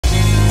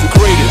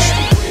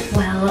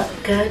Well,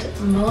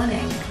 good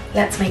morning.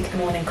 Let's make the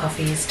morning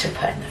coffees to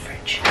put in the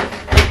fridge.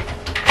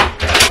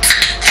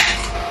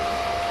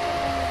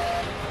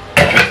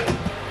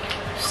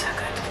 So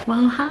good.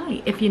 Well,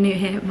 hi. If you're new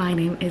here, my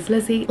name is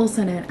Lizzie,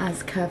 also known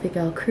as Curvy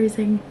Girl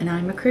Cruising, and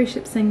I'm a cruise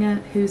ship singer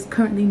who's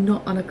currently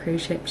not on a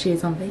cruise ship. She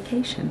is on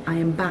vacation. I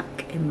am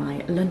back in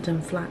my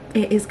London flat.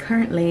 It is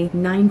currently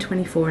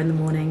 9:24 in the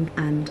morning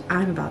and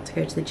I'm about to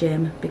go to the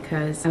gym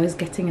because I was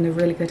getting in a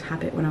really good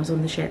habit when I was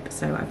on the ship,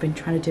 so I've been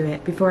trying to do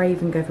it before I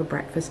even go for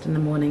breakfast in the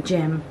morning.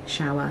 Gym,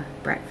 shower,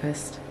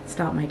 breakfast,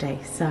 start my day.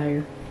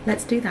 So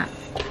let's do that.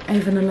 I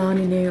have an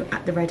Alani Nu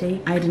at the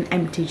ready. I had an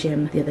empty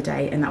gym the other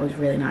day and that was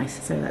really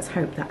nice, so let's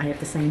hope that I have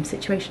the same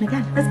situation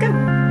again. Let's go.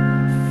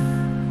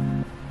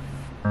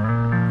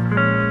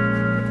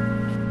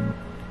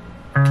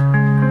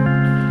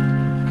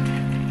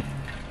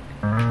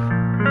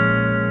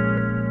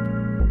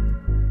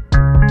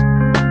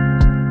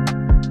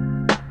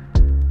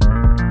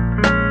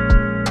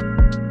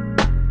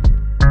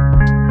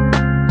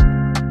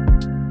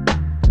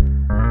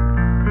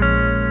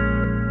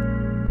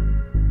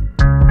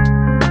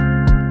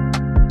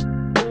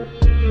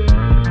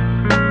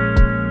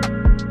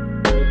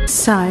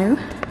 So,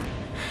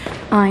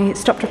 I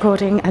stopped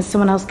recording as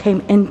someone else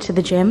came into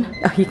the gym.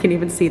 Oh, you can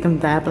even see them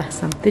there, bless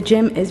them. The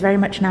gym is very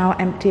much now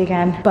empty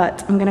again,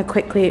 but I'm gonna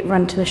quickly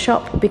run to the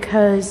shop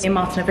because me and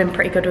Martin have been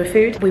pretty good with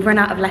food. We've run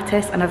out of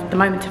lettuce and at the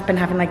moment I've been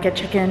having like a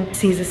chicken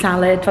Caesar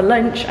salad for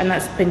lunch and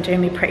that's been doing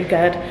me pretty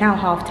good. Now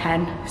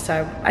 10:30,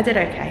 so I did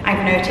okay.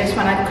 I've noticed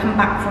when I come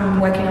back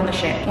from working on the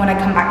ship, when I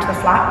come back to the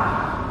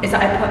flat, is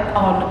that I put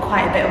on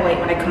quite a bit of weight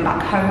when I come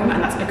back home,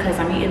 and that's because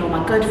I'm eating all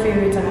my good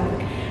foods and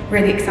I'm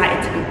really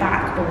excited to be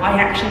back, but what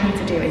I actually need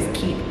to do is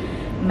keep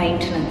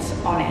maintenance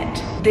on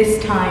it.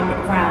 This time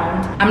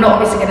round, I'm not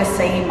obviously going to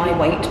say my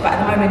weight, but at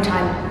the moment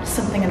I'm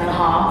something and a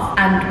half,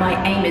 and my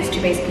aim is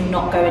to basically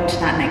not go into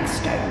that next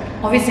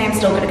stone. Obviously I'm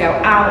still going to go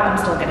out, I'm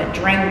still going to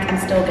drink, I'm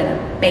still going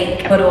to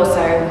bake, but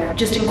also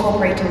just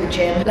incorporating the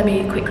gym. Let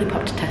me quickly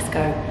pop to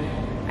Tesco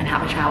and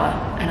have a shower,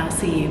 and I'll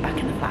see you back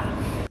in the flat.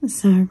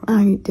 So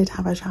I did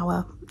have a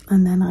shower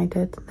and then I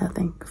did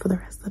nothing for the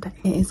rest of the day.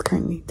 It is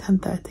currently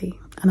 10:30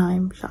 and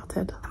I'm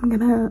shattered. I'm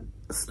gonna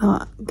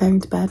start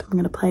going to bed. I'm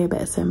gonna play a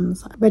bit of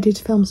Sims. I'm ready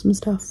to film some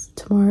stuff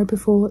tomorrow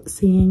before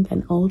seeing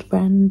an old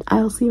friend.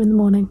 I'll see you in the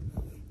morning.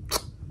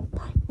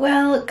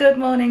 Well, good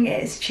morning,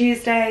 it's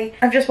Tuesday.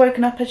 I've just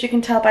woken up, as you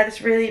can tell by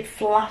this really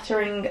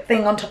flattering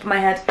thing on top of my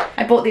head.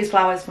 I bought these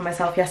flowers for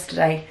myself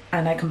yesterday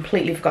and I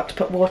completely forgot to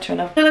put water in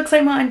them. It looks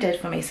like Martin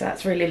did for me, so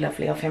that's really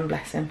lovely of him,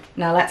 bless him.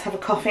 Now let's have a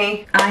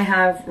coffee. I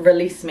have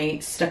Release Me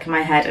stuck in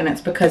my head and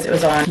it's because it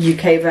was on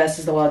UK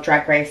versus the World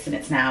Drag Race and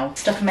it's now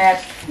stuck in my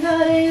head.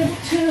 Not able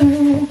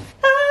to,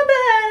 I'm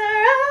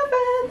better off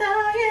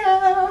without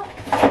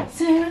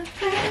you.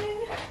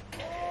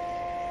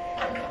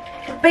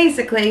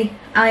 Basically,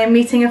 I am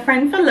meeting a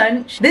friend for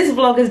lunch. This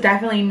vlog has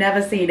definitely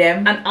never seen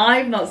him, and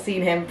I've not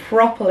seen him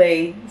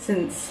properly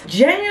since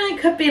genuinely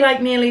could be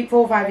like nearly 4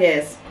 or 5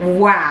 years.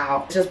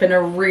 Wow, it's just been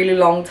a really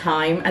long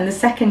time, and the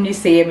second you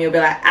see him, you'll be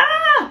like,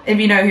 ah! If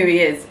you know who he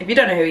is. If you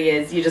don't know who he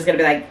is, you're just gonna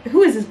be like,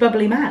 who is this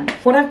bubbly man?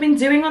 What I've been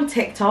doing on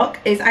TikTok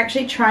is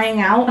actually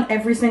trying out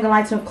every single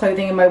item of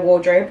clothing in my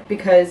wardrobe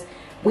because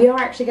we are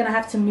actually going to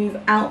have to move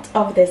out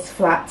of this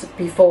flat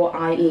before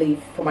I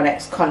leave for my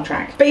next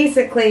contract.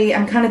 Basically,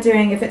 I'm kind of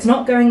doing, if it's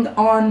not going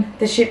on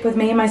the ship with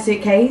me in my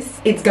suitcase,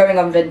 it's going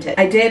on Vinted.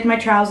 I did my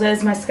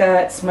trousers, my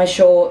skirts, my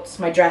shorts,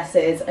 my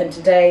dresses, and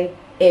today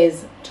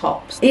is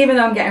tops. Even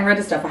though I'm getting rid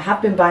of stuff, I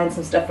have been buying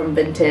some stuff from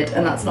Vinted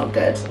and that's not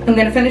good. I'm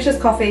going to finish this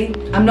coffee.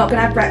 I'm not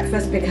going to have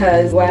breakfast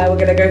because where we're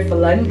going to go for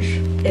lunch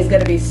is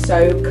going to be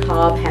so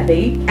carb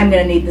heavy. I'm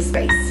going to need the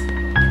space.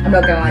 I'm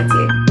not going to lie to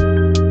you.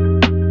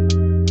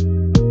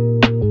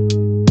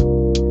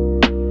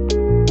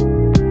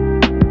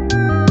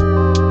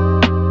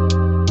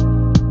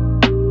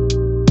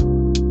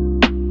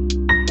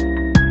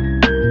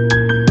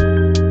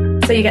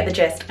 So you get the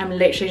gist. I'm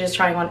literally just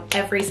trying on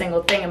every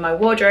single thing in my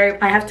wardrobe.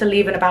 I have to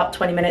leave in about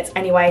 20 minutes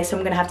anyway, so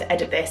I'm gonna have to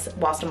edit this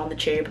whilst I'm on the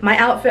tube. My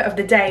outfit of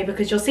the day,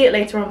 because you'll see it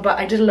later on, but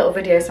I did a little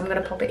video, so I'm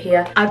gonna pop it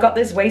here. I got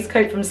this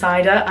waistcoat from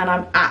Cider and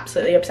I'm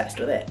absolutely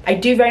obsessed with it. I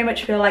do very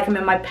much feel like I'm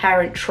in my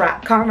parent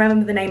trap. Can't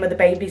remember the name of the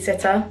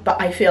babysitter,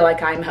 but I feel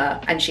like I'm her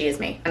and she is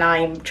me. And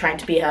I'm trying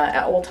to be her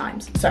at all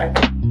times, so.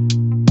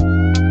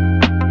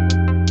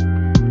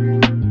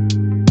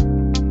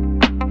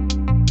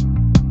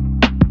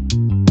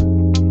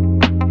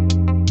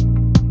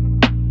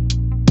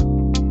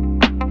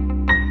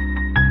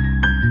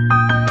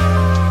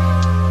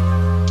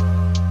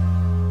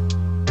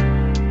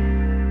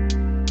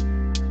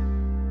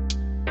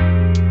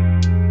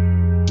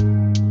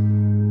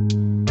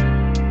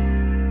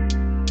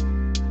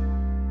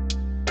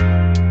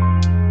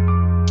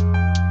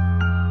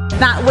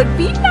 That would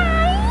be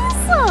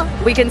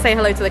nice. We can say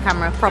hello to the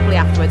camera properly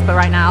afterwards, but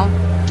right now,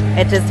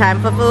 it is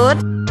time for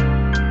food.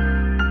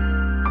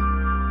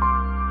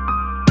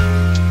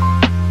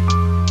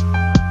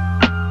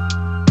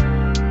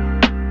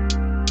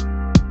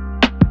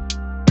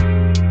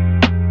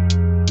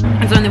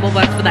 Because only what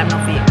works for them,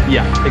 not for you.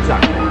 Yeah,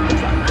 exactly.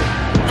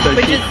 So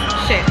which is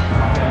shit.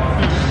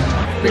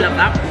 We love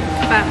that.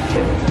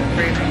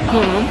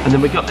 And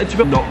then we got it's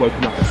not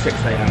woken up at 6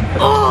 AM.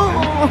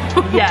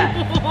 Oh!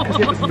 Yeah,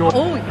 because it was not.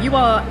 Oh, you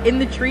are in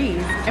the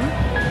trees.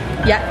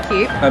 Yeah,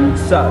 cute.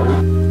 So.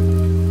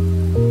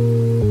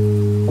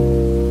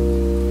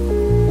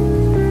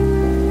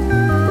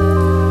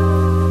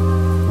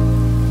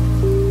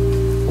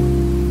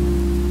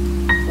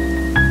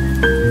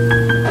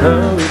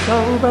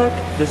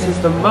 Back. This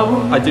is the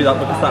moment. I do that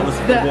because that was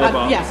the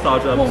warm-up, yeah, star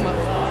jump. Warm-up.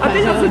 I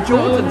think that's a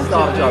Jordan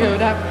star jump.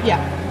 Yeah.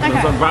 Okay.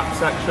 There's a rap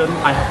section.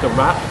 I have to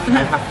rap.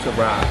 I have to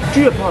rap.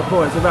 Geopod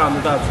boys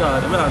around the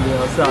outside, around the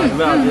outside,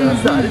 around the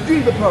outside. The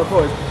Geopod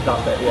boys.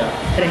 That's it. Yeah.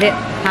 Hip,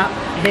 hop,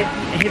 hip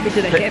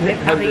to the hip,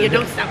 hop. You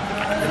don't stop.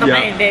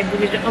 Yeah.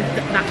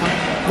 That one.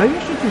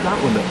 Maybe I should do that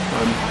one next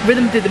time.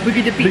 Rhythm to the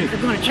boogie to beat. I'm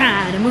gonna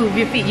try to move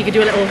your feet. You can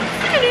do a little.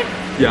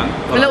 Yeah.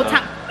 A little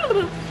tap.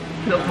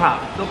 Little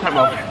tap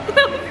roll.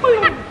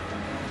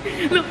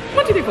 Look,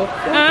 1, 2, 3, 4.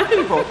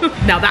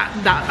 Now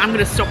that I'm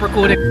gonna stop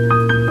recording.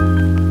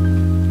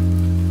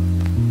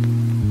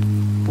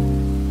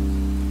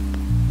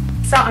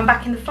 So I'm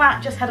back in the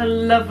flat, just had a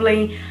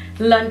lovely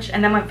lunch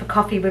and then went for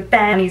coffee with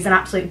Ben. He's an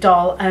absolute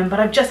doll, but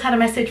I've just had a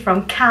message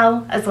from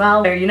Cal as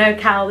well. So you know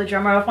Cal, the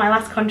drummer of my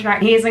last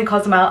contract. He is in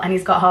Cozumel and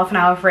he's got half an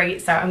hour free,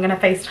 so I'm gonna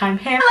FaceTime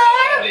him.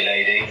 Hello! Hey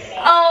lady.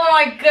 Oh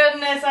my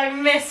goodness, I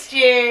missed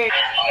you.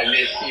 I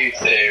miss you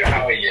too.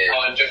 How are you?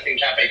 I'm just in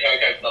Cafe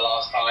Coco for the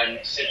last time,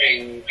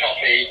 sipping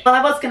coffee. Well,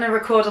 I was gonna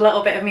record a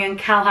little bit of me and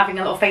Cal having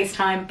a little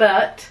FaceTime,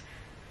 but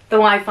the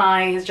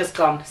Wi-Fi has just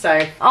gone,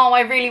 so. Oh,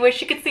 I really wish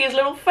you could see his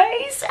little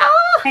face.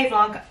 Oh. Hey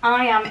vlog,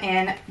 I am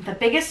in the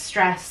biggest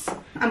stress.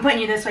 I'm putting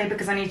you this way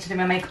because I need to do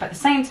my makeup at the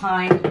same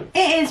time.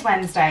 It is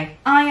Wednesday.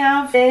 I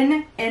have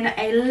been in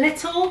a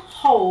little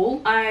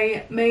hole.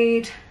 I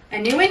made a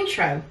new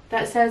intro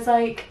that says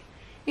like,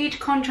 each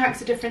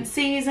contract's a different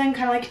season,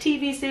 kind of like a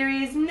TV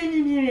series,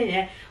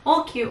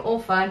 all cute, all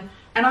fun.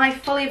 And I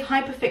fully have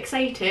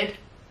hyperfixated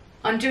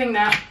on doing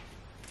that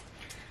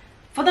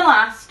for the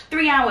last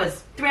 3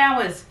 hours. 3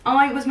 hours.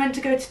 I was meant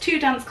to go to 2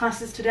 dance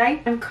classes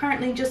today. I'm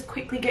currently just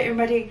quickly getting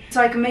ready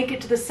so I can make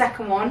it to the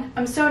second one.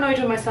 I'm so annoyed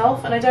with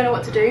myself and I don't know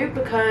what to do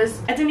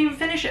because I didn't even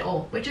finish it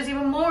all, which is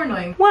even more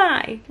annoying.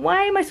 Why?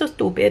 Why am I so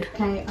stupid?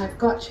 Okay, I've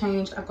got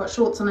changed. I've got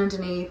shorts on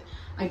underneath.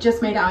 I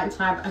just made it out in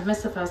time. I've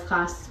missed the first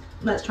class.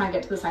 Let's try and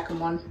get to the second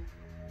one.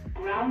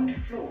 Ground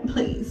floor.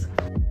 Please.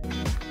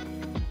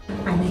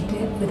 I made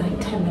it with like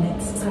 10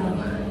 minutes, so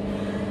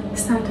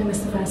sad I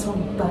missed the first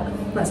one, but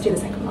let's do the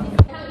second one.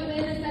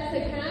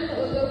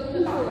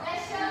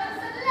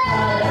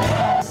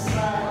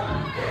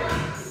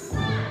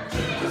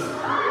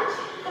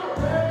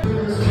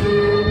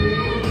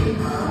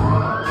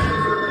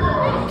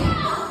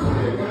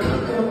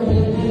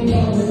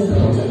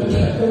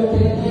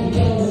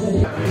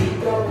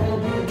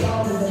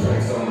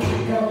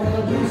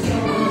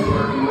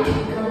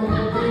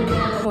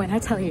 When I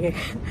tell you,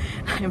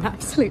 I'm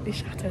absolutely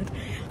shattered,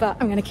 but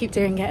I'm gonna keep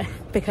doing it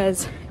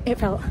because it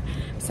felt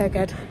so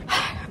good.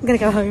 I'm gonna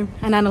go home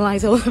and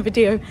analyze all the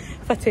video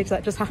footage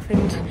that just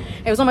happened.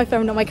 It was on my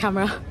phone, not my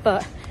camera,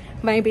 but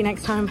maybe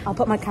next time I'll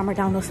put my camera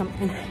down or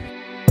something.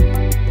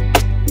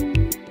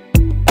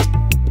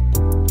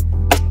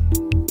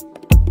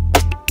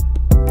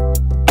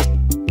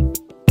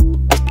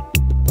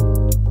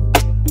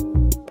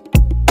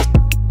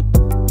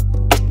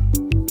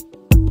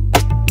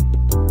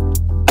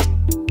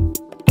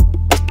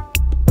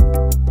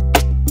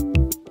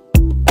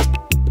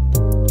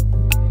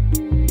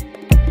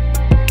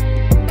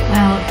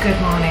 Good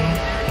morning.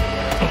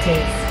 It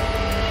is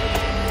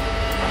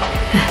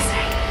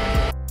Thursday.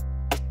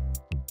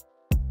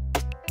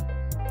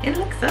 It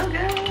looks so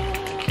good.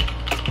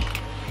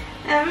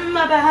 And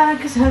my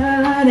back is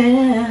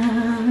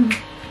hurting.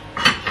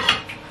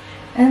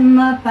 And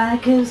my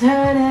back is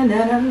hurting.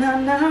 Na, na,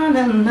 na,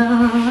 na,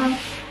 na.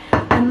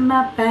 And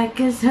my back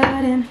is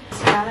hurting.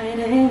 It's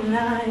Friday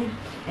night.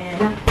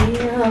 And I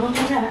feel all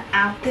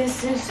out.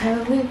 This is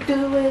how we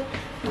do it.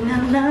 Na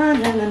na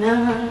na na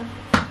na.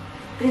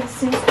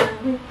 This is how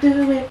we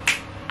do it.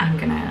 I'm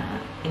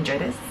gonna enjoy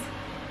this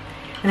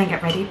and then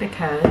get ready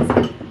because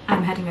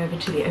I'm heading over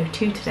to the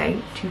O2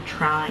 today to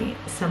try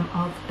some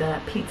of the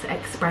Pizza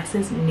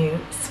Express's new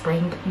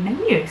spring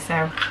menu.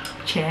 So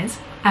cheers,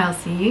 I'll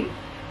see you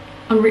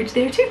en route to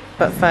the O2.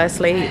 But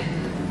firstly,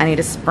 I need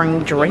a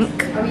spring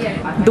drink.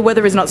 The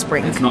weather is not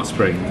spring. It's not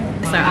spring.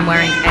 So I'm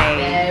wearing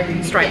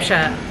a striped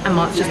shirt and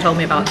Mark's just told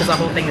me about this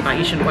whole thing about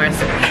you shouldn't wear a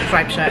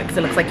striped shirt because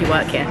it looks like you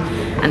work here,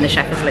 and the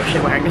chef is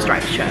literally wearing a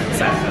striped shirt,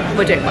 so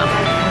we're doing well.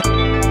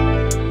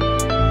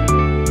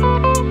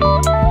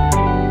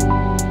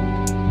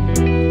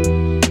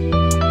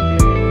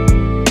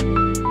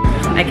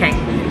 Okay,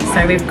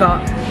 so we've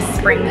got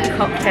spring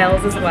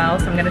cocktails as well,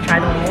 so I'm going to try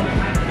them all.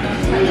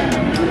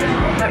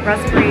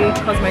 Raspberry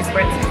Cosmo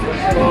Spritz.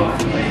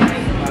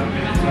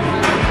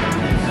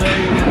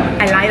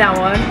 I like that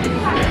one.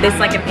 This is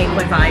like an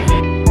 8.5.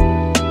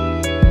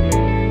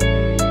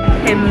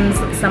 Pim's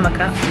Summer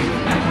Cup.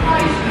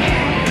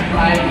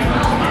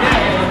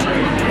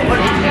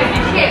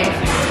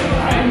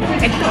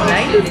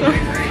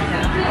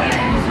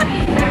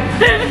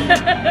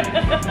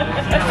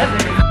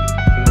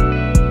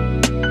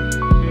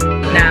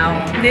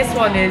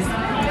 one is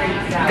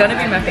gonna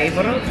be my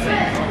favorite.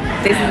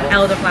 This is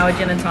elderflower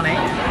gin and tonic.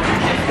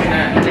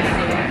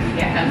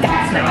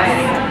 That's nice.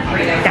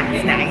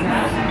 That's nice.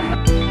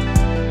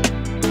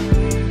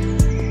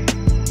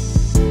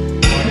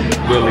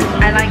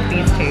 I like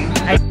these two.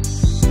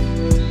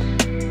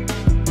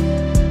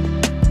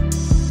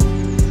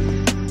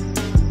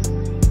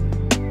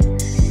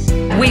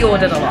 We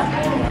ordered a lot.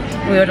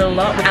 We ordered a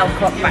lot. I'll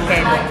clock back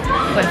in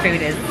when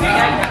food is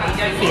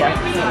here.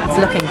 It's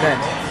looking good.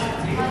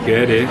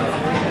 Get it.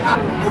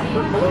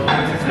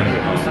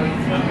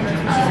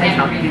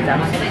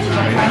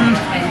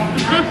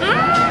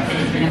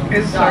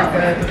 It's so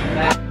good.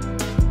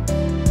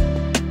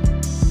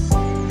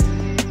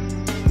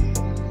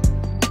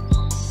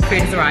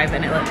 Food has arrived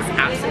and it looks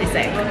absolutely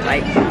sick.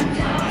 Like,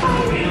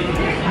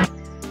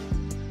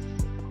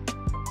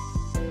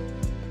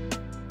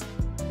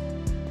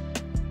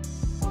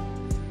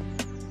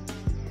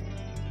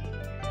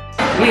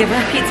 we have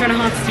a pizza and a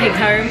half to take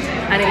home,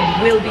 and it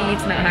will be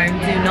eaten at home.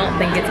 Do not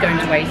think it's going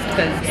to waste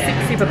because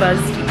super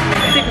buzzed.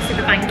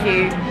 Super thank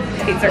you,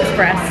 Pizza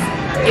Express.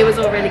 It was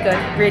all really good.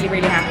 Really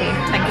happy.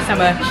 Thank you so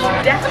much.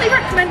 Definitely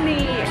recommend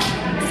the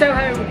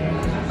Soho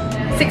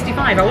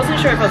 65. I wasn't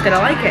sure if I was going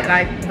to like it, and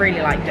I really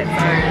liked it.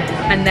 So,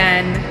 and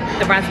then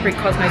the Raspberry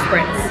Cosmo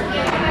Spritz.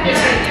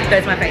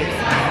 Those are my faves.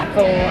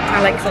 For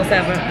Alex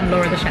Olseva and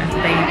Laura the chef,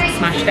 they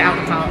smashed it out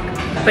of the park.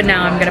 But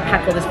now I'm gonna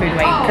pack all this food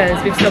away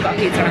because we've still got a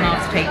pizza and a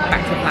half to take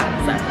back to the flat,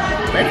 so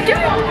let's do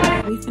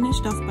it! We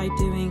finished off by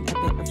doing a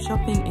bit of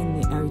shopping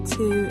in the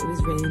O2, it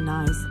was really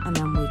nice, and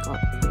then we got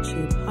the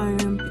tube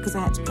home because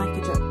I had to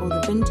package up all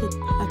the vintage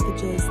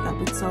packages that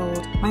we'd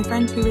sold. My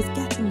friend who is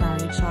getting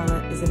married,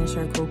 Charlotte, is in a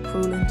show called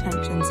Cruel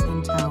Intentions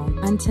in town,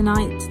 and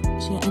tonight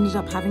she ended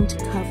up having to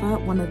cover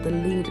one of the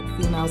lead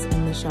females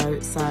in the show,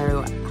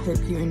 so I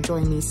hope you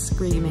enjoy me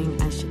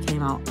screaming as she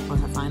came out for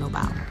her final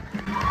bow.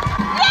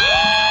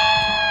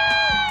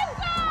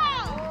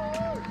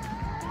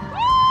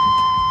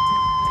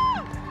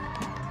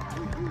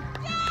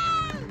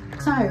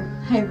 So,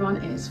 hey everyone,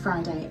 it's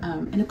Friday.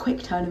 In a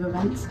quick turn of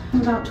events,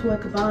 I'm about to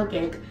work a bar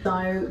gig,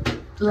 so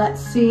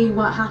let's see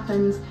what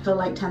happens till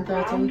like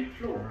 10:30,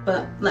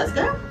 but let's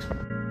go.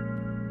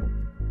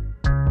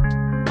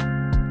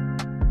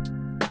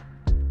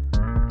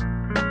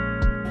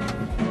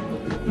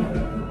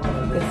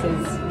 This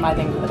is my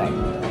thing for the day.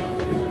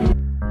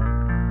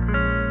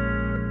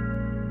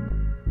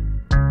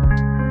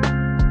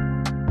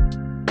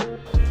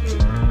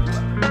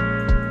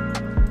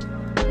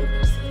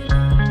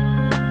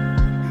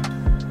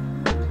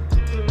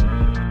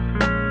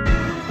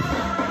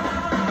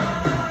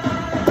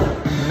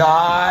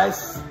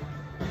 Nice.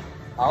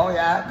 Oh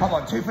yeah, come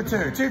on, 2 for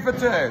 2, 2 for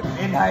 2.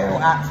 Inhale,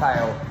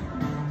 exhale.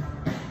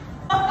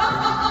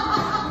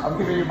 I'm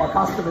giving you my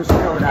customer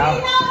spiel now.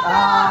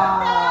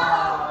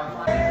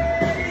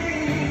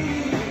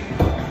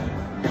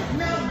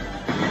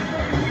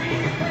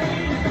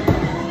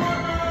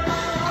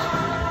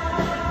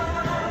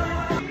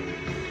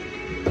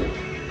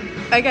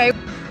 Okay.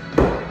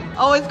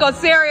 Oh, it's got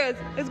serious.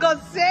 It's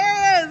got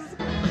serious.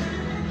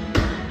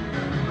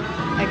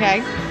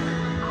 Okay.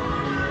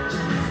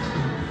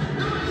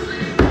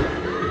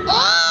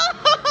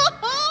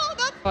 Oh,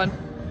 that's fun.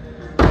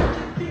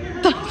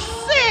 That's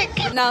sick.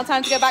 Now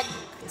time to go back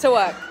to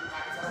work.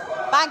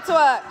 Back to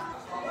work.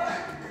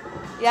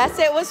 Yes,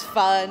 it was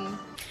fun.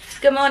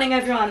 Good morning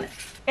everyone.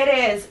 It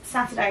is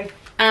Saturday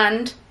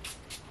and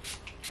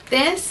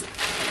this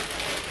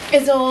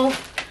is all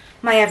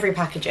my every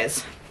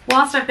packages.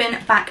 Whilst I've been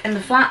back in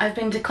the flat, I've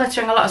been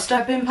decluttering a lot of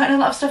stuff. I've been putting a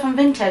lot of stuff on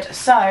Vinted.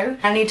 So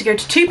I need to go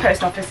to 2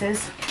 post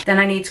offices. Then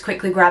I need to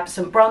quickly grab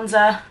some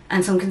bronzer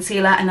and some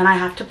concealer, and then I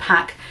have to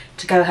pack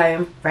to go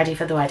home ready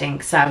for the wedding.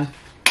 So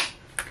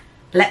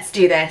let's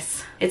do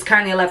this. It's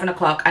currently 11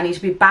 o'clock. I need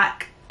to be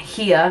back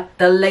here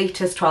the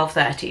latest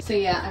 12:30. So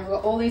yeah, I've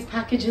got all these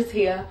packages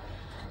here.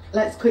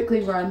 Let's quickly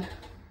run.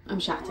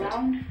 I'm shattered.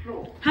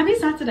 Happy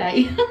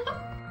Saturday.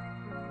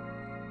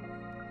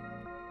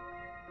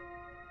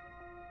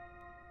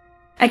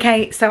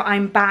 Okay, so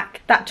I'm back.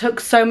 That took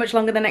so much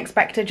longer than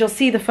expected. You'll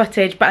see the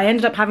footage, but I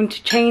ended up having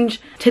to change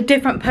to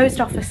different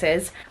post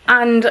offices.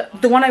 And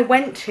the one I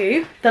went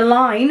to, the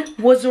line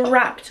was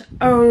wrapped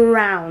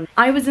around.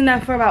 I was in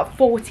there for about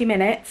 40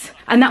 minutes,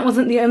 and that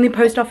wasn't the only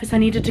post office I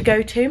needed to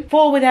go to.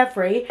 4 with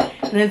Every,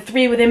 and then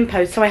 3 with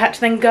InPost. So I had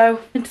to then go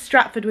into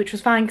Stratford, which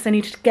was fine because I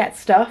needed to get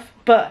stuff.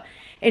 But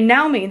it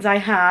now means I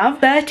have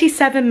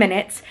 37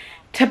 minutes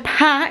to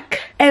pack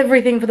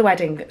everything for the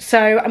wedding.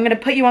 So I'm gonna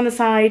put you on the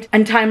side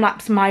and time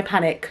lapse my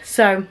panic.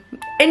 So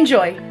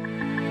enjoy.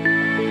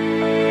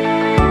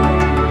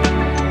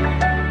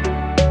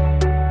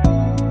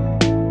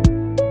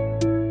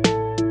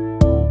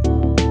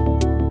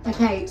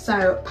 Okay,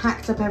 so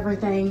packed up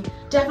everything.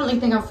 Definitely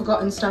think I've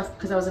forgotten stuff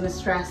because I was in a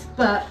stress,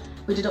 but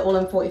we did it all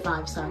in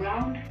 45, so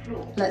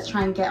let's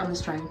try and get on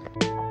this train.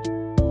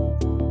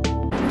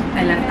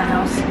 I left the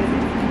house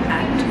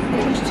at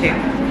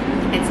 2:45.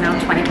 It's now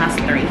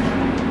 3:20,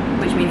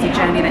 which means a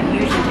journey that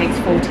usually takes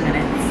 40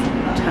 minutes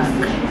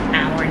took an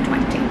hour and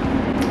 20.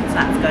 So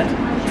that's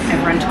good.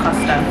 I've run to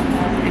Costa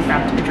and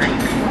grabbed a drink,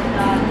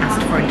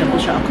 asked for a double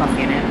shot of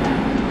coffee in it,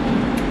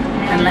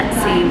 and let's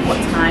see what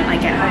time I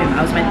get home.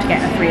 I was meant to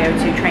get a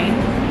 3:02 train,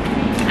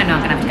 and now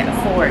I'm gonna have to get a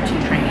 4:02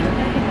 train,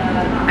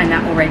 and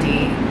that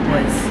already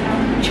was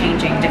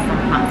changing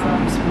different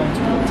platforms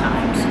multiple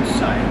times,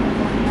 so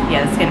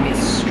yeah, it's gonna be a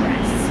stress.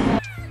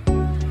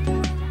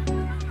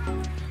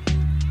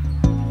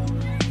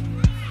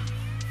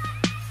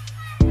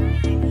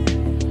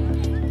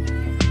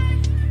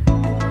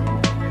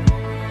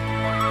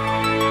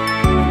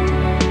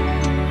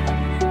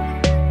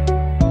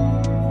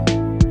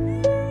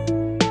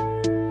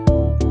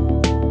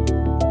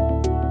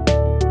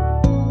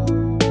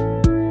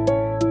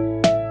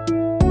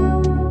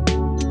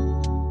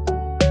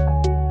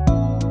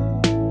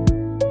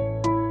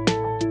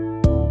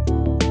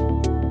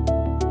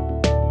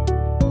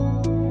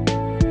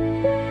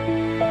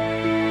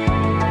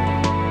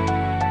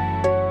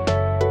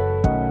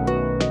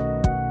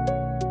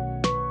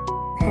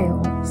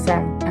 So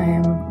I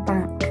am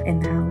back in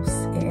the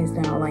house. It is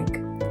now like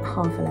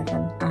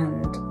 11:30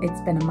 and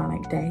it's been a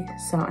manic day.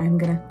 So I'm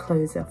gonna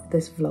close off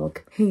this vlog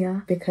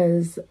here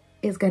because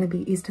it's going to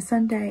be Easter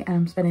Sunday and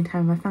I'm spending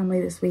time with my family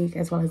this week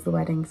as well as the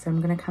wedding. So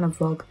I'm going to kind of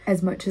vlog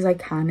as much as I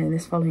can in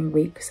this following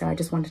week. So I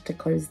just wanted to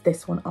close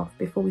this one off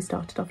before we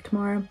started off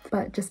tomorrow.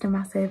 But just a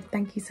massive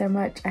thank you so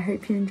much. I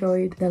hope you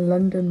enjoyed the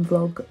London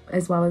vlog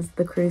as well as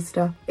the cruise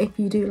stuff. If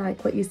you do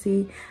like what you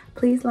see,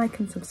 please like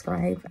and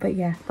subscribe. But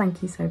yeah,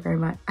 thank you so very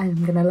much.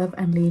 I'm gonna love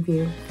and leave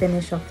you,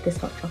 finish off this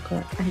hot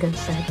chocolate and go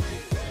to bed.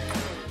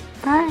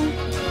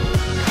 Bye.